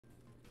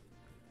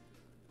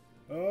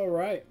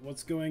Alright,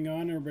 what's going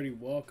on, everybody?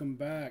 Welcome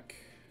back.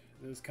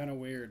 This is kind of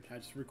weird. I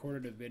just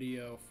recorded a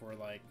video for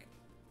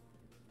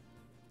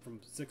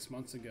from 6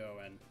 months ago,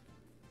 and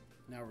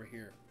now we're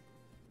here.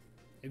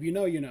 If you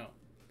know, you know.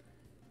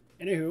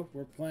 Anywho,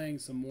 we're playing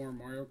some more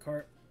Mario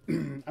Kart.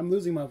 I'm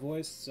losing my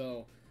voice,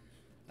 so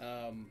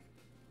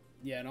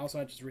yeah, and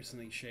also I just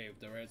recently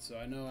shaved, alright? So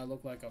I know I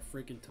look like a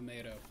freaking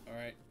tomato,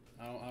 alright?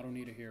 I don't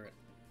need to hear it.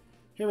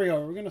 Here we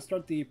go. We're gonna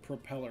start the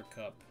Propeller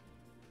Cup.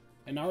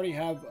 And I already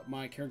have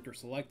my character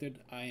selected.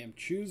 I am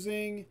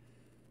choosing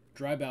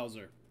Dry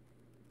Bowser.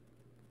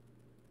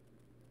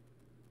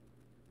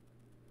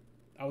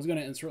 I was going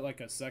to insert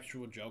like a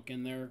sexual joke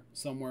in there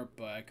somewhere,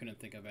 but I couldn't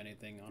think of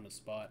anything on the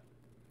spot.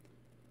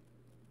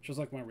 Just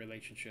like my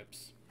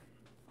relationships.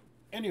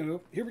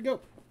 Anywho, here we go.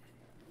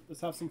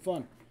 Let's have some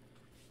fun.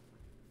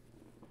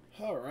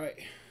 Alright.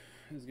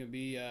 This is going to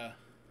be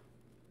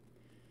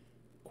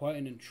quite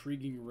an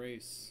intriguing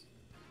race.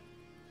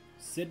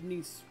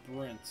 Sydney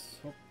Sprint.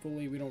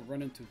 Hopefully we don't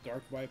run into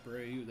Dark Viper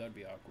AU. That'd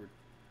be awkward.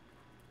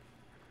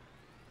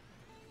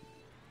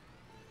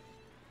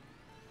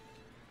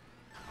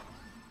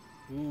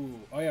 Ooh.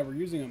 Oh yeah, we're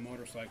using a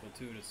motorcycle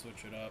too to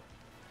switch it up.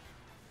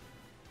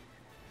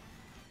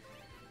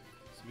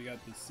 So we got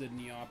the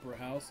Sydney Opera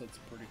House. That's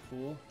pretty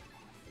cool.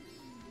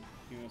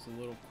 Giving us a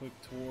little quick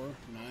tour.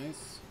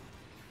 Nice.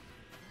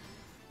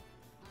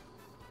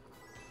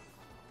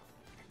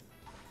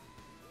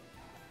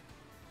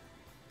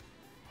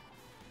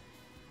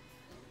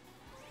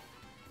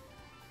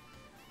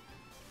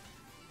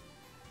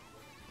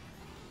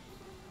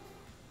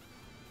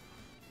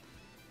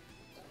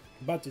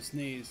 About to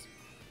sneeze.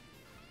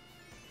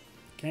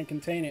 Can't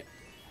contain it.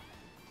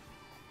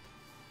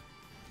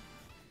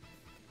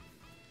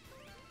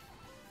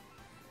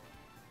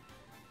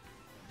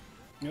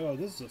 Oh,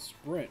 this is a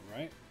sprint,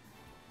 right?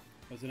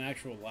 That's an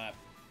actual lap.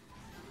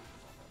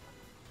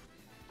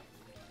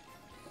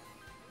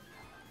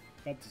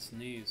 About to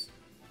sneeze.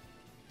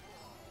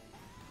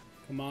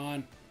 Come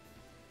on.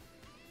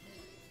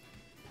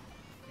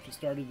 We just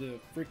started the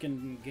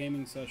freaking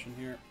gaming session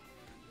here.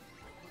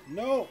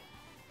 No!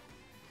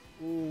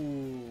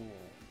 Ooh.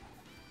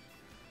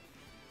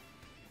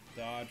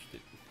 Dodged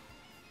it.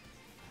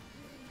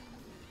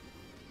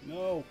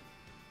 No.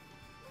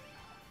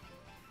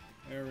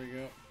 There we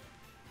go.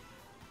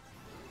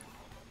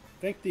 I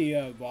think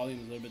the volume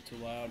is a little bit too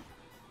loud.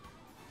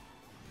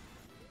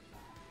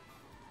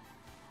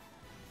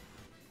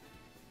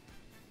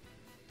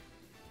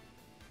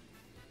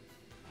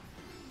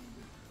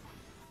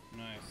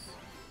 Nice.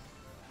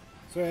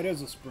 So it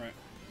is a sprint.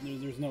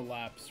 There's no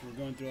laps. We're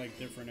going through like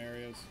different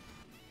areas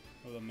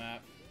of the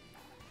map.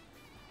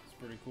 It's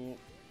pretty cool.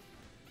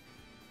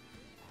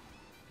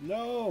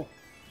 No!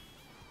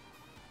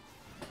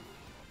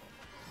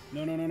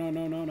 No, no, no, no,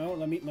 no, no, no.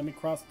 Let me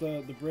cross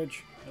the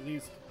bridge at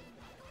least.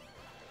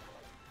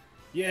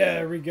 Yeah,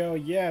 there we go.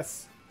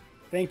 Yes.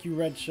 Thank you,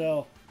 Red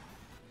Shell.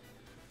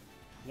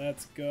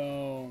 Let's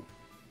go.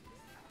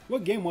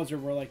 What game was it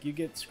where like you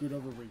get screwed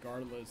over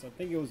regardless? I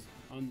think it was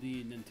on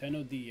the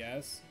Nintendo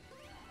DS.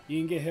 You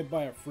can get hit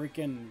by a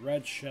freaking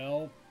red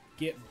shell,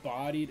 get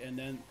bodied, and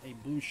then a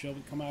blue shell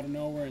would come out of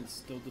nowhere and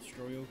still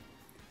destroy you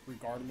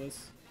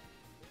regardless.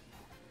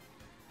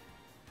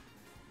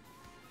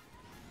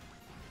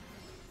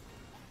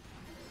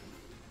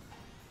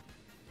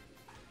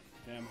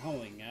 Damn, I'm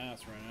hauling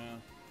ass right now.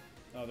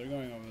 Oh, they're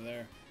going over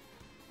there.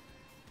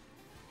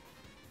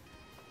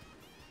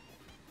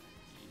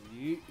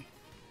 Yeet.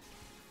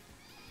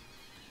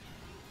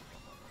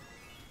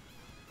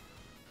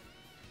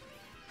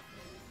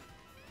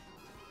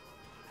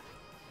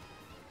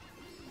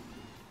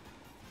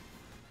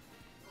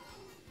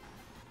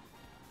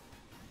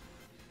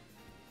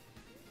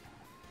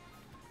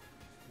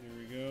 There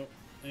we go.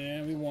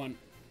 And we won.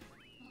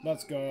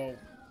 Let's go.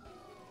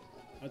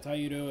 That's how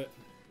you do it.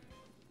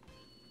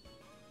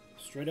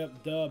 Straight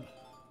up dub.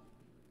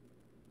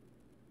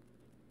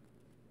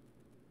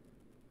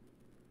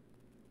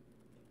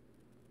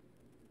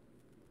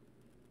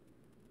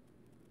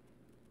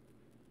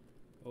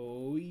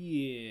 Oh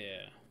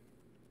yeah.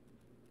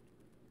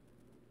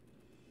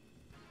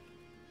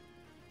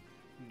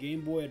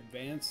 Game Boy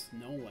Advance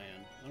No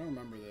Land. I don't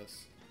remember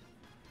this.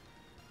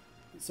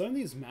 Some of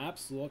these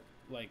maps look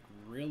like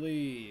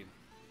really,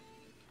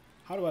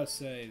 how do I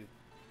say,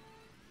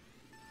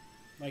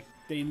 like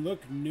they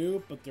look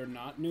new but they're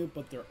not new,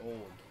 but they're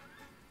old.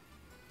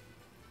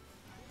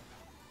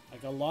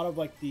 Like a lot of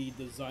like the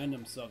design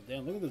themselves.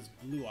 Damn, look at this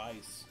blue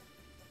ice.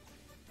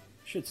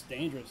 Shit's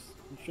dangerous.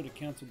 We should have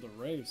canceled the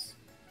race.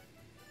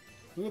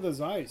 Look at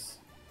this ice.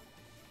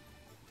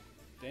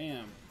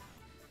 Damn.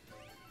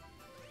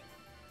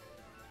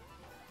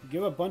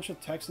 Give a bunch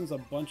of Texans a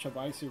bunch of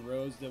icy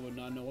roads, they would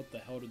not know what the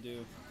hell to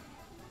do.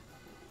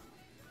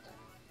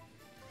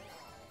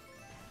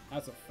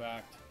 That's a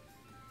fact.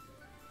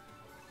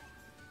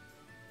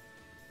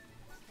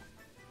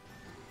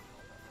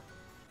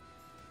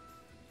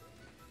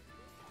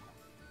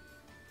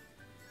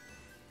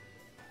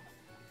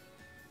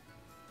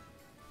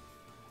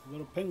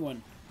 Little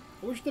penguin.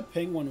 I wish the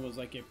penguin was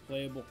like a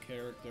playable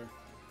character.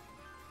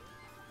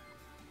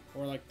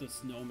 Or like the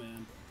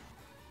snowman.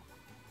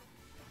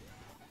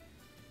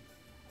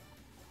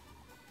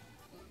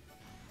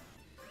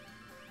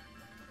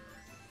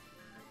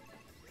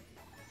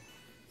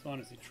 It's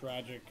honestly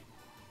tragic.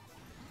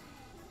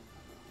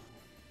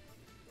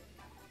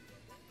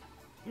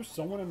 There's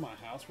someone in my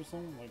house or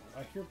something? Like,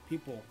 I hear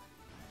people.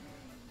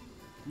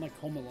 I'm like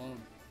home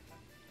alone.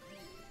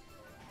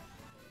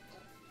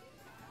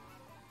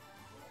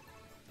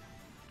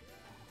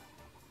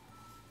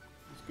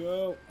 Let's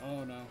go.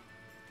 Oh no.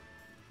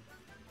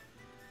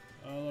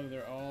 Oh look,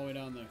 they're all the way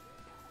down there.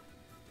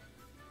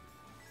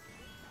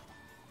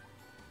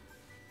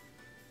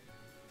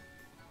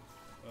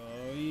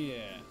 Oh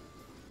yeah.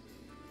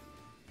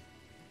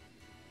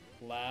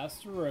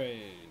 Last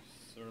race.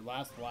 Or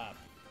last lap.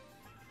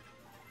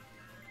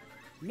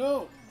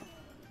 No!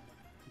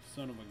 You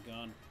son of a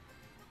gun.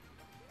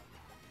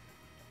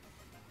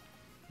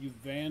 You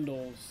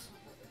vandals.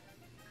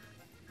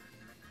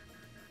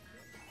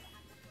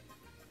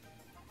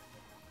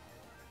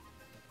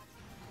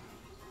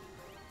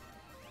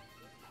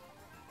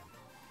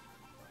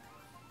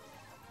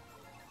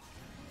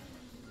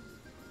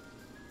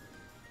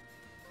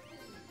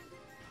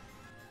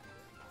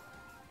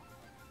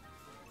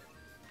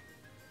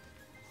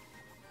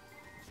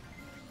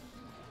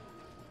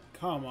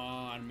 Come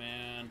on,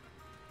 man.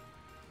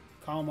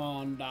 Come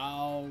on,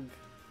 dog.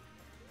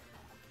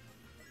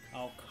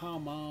 Oh,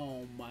 come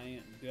on,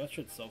 man. Dude, that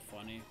shit's so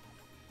funny.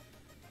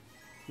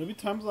 There'll be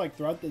times like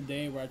throughout the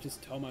day where I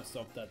just tell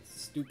myself that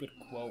stupid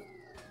quote.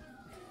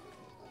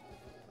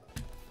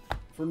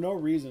 For no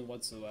reason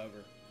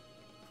whatsoever.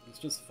 It's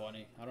just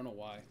funny. I don't know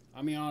why.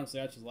 I mean, honestly,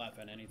 I just laugh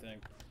at anything.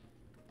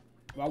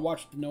 If I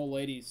watched an old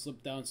lady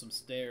slip down some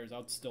stairs, I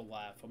would still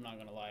laugh. I'm not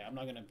gonna lie. I'm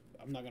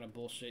not gonna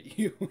bullshit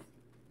you.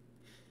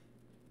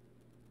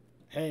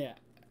 Hey,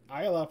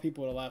 I allow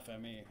people to laugh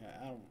at me.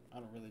 I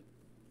don't really.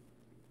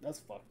 That's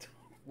fucked.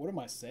 What am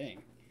I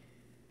saying?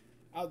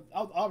 I'll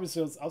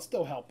obviously I'll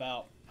still help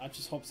out. I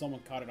just hope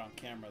someone caught it on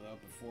camera though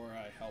before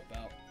I help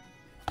out.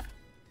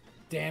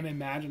 Damn,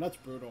 imagine that's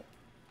brutal.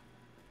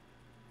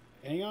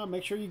 Hang on,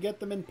 make sure you get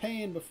them in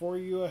pain before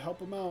you help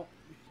them out.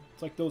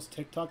 It's like those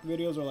TikTok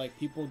videos or like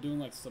people doing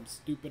like some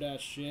stupid ass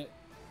shit,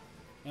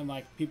 and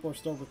like people are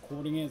still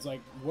recording it. It's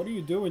like, what are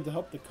you doing to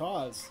help the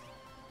cause?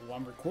 Well,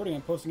 I'm recording.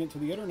 I'm posting it to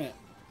the internet.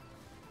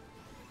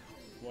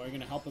 Well, are you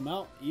gonna help them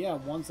out? Yeah,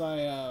 once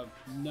I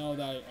know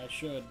that I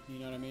should. You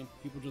know what I mean?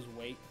 People just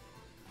wait.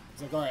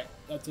 It's like, all right,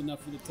 that's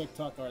enough for the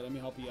TikTok. All right, let me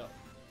help you out.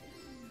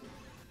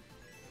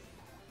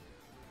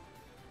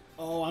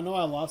 Oh, I know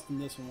I lost in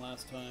this one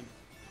last time.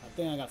 I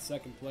think I got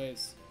second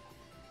place.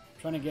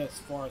 I'm trying to get as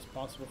far as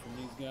possible from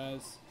these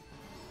guys.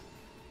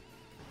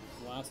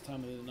 Last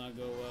time it did not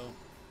go well.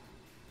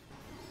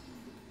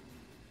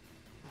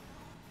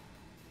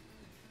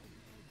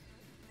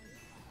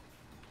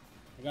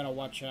 I gotta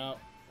watch out.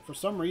 For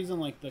some reason,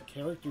 like, the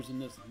characters in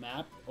this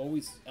map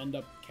always end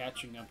up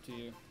catching up to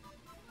you.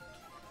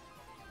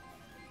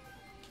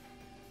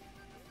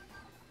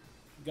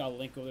 Got a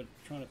Link over there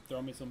trying to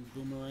throw me some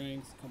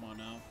boomerangs. Come on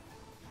now.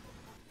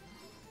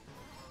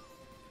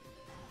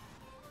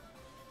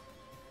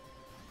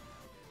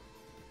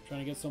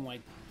 Trying to get some,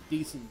 like,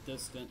 decent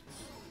distance.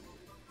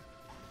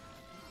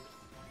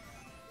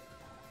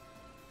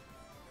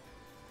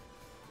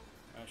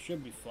 I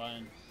should be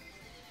fine.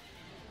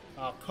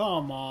 Oh,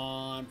 come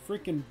on.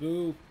 Freaking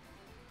Boo.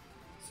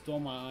 Stole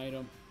my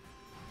item.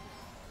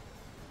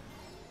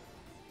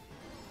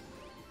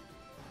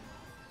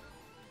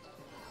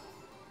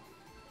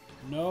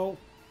 No.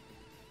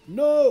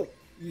 No!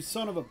 You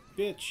son of a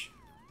bitch.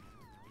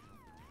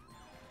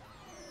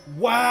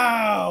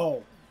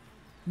 Wow!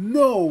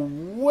 No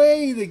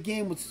way the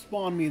game would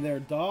spawn me there,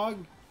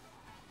 dog.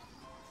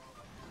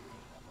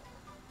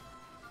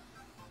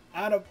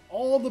 Out of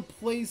all the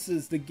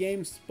places the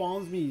game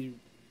spawns me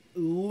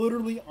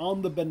literally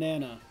on the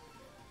banana.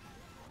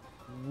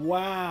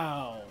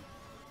 Wow.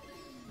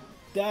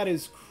 That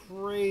is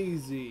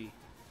crazy.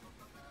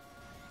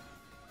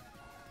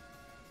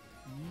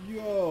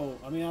 Yo.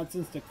 I mean, that's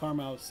instant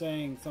karma. I was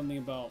saying something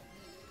about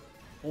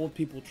old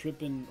people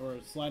tripping or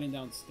sliding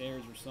down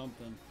stairs or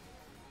something.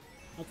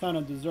 I kind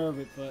of deserve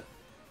it, but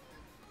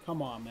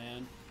come on,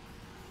 man.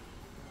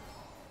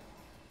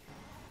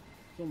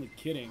 I was only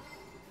kidding.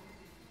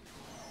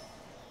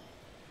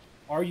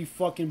 Are you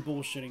fucking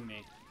bullshitting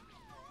me?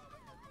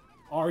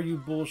 Are you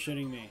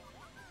bullshitting me?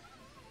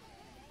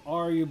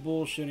 Are you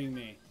bullshitting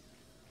me?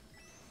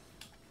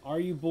 Are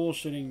you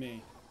bullshitting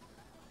me?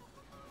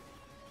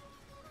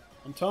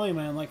 I'm telling you,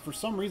 man, like, for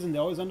some reason, they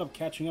always end up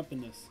catching up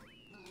in this.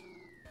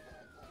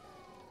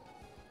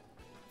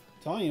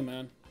 I'm telling you,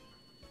 man.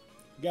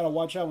 You gotta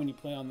watch out when you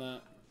play on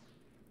that.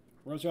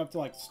 Or else you have to,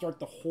 like, start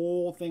the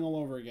whole thing all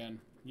over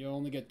again. You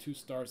only get 2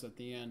 stars at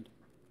the end.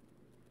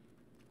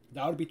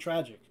 That would be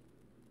tragic.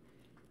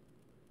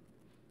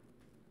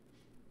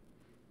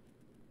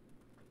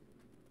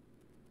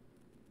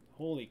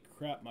 Holy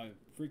crap, my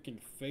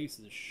freaking face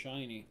is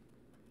shiny.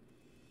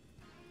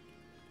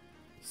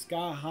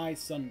 Sky High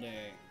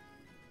Sunday.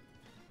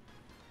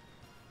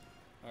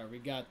 Alright, we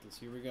got this.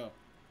 Here we go.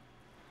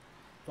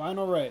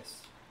 Final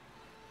race.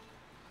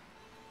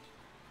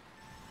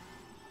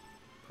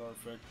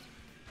 Perfect.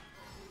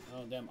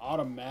 Oh, damn.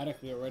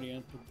 Automatically already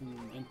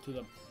into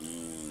the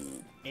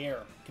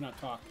air. Cannot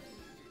talk.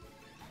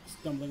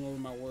 Stumbling over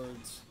my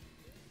words.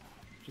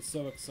 Just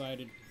so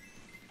excited.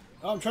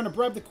 Oh, I'm trying to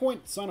bribe the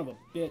coin. Son of a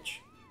bitch.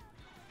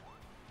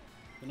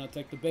 Then I'll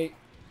take the bait.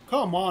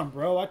 Come on,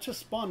 bro. I just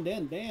spawned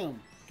in.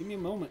 Damn. Give me a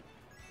moment.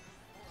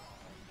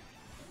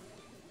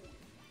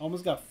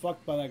 Almost got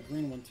fucked by that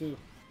green one, too.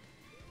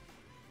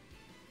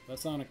 That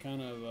sounded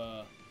kind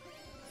of,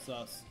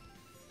 sus.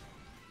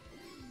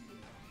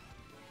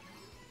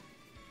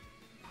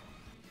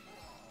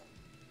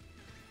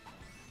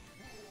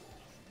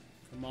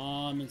 Come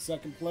on, I'm in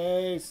second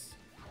place.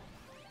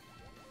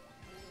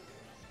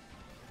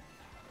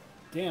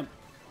 Damn.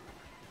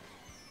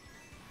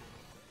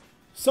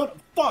 Son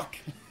of fuck!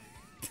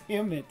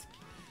 Damn it.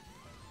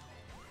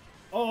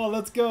 Oh,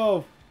 let's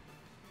go.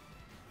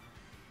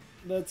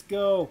 Let's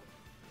go.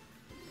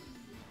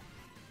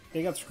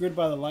 They got screwed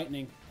by the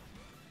lightning.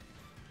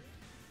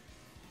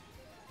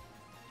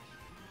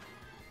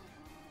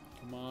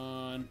 Come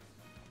on.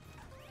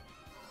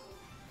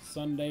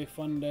 Sunday,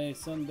 fun day,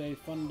 Sunday,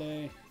 fun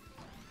day.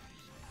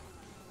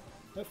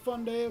 Have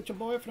fun day with your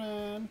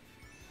boyfriend.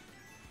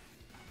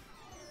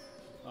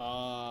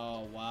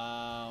 Oh,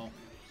 wow.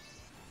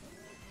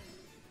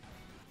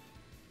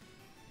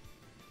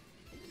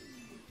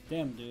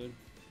 Damn, dude.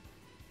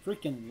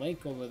 Freaking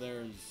lake over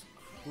there is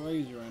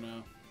crazy right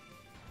now.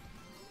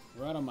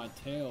 Right on my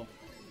tail.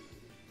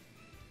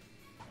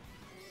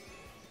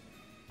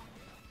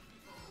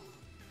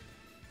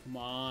 Come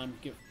on,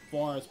 get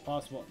far as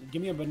possible.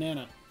 Give me a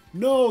banana.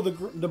 No, the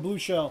blue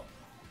shell.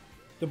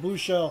 The blue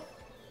shell.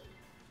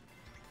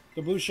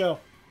 The blue shell.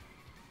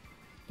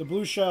 The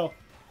blue shell.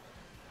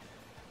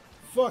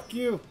 Fuck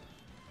you.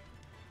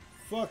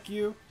 Fuck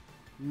you.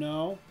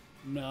 No.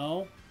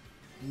 No.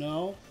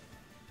 No.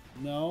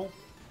 No.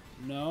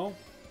 No.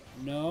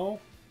 No.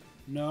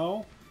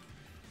 No.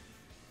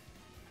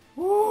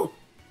 Woo!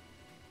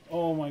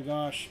 Oh my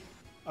gosh.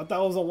 I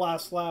thought it was the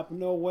last lap.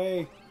 No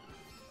way. It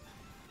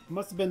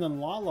must have been in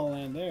La La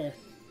Land there.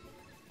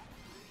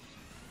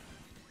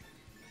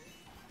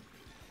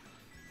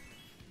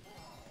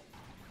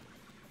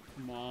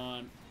 Come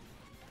on.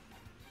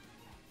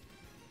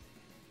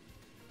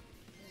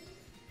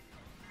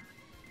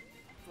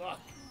 Fuck.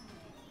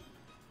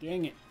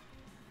 Dang it.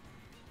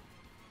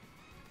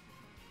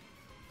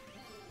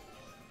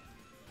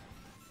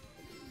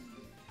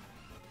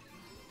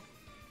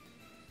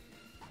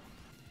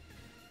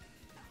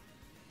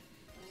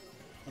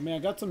 I mean, I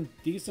got some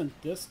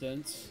decent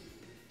distance.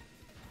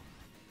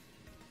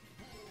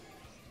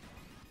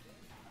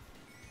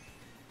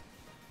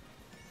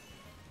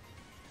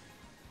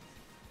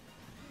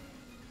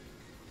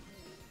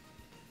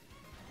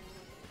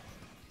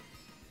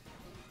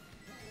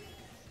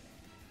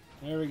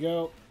 There we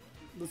go.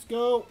 Let's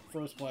go.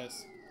 First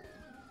place.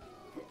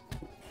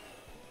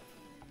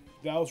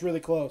 That was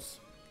really close.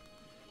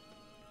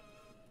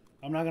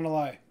 I'm not gonna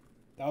lie.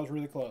 That was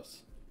really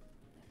close.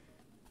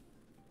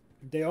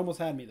 They almost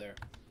had me there.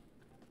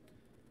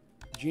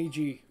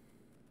 GG.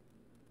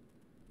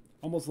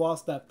 Almost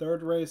lost that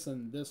third race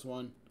and this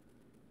one.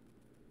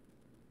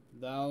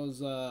 That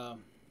was,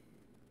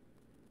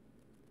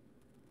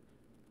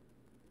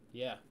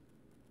 yeah.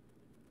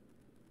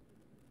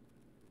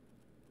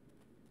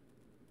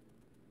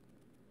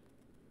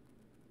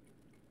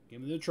 Give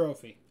me the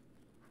trophy.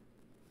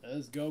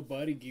 Let's go,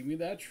 buddy. Give me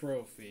that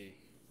trophy.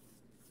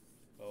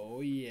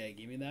 Oh, yeah.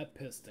 Give me that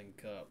piston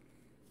cup.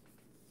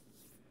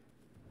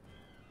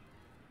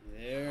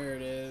 There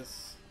it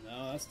is.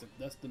 No,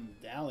 that's the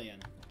medallion.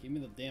 Give me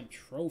the damn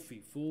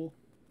trophy, fool.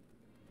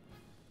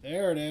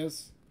 There it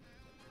is.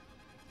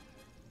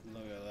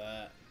 Look at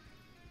that.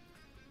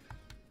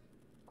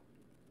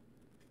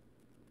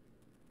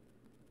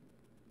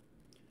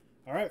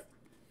 Alright.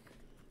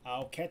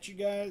 I'll catch you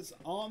guys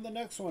on the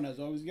next one. As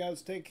always,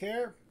 guys, take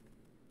care.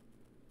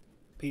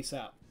 Peace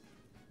out.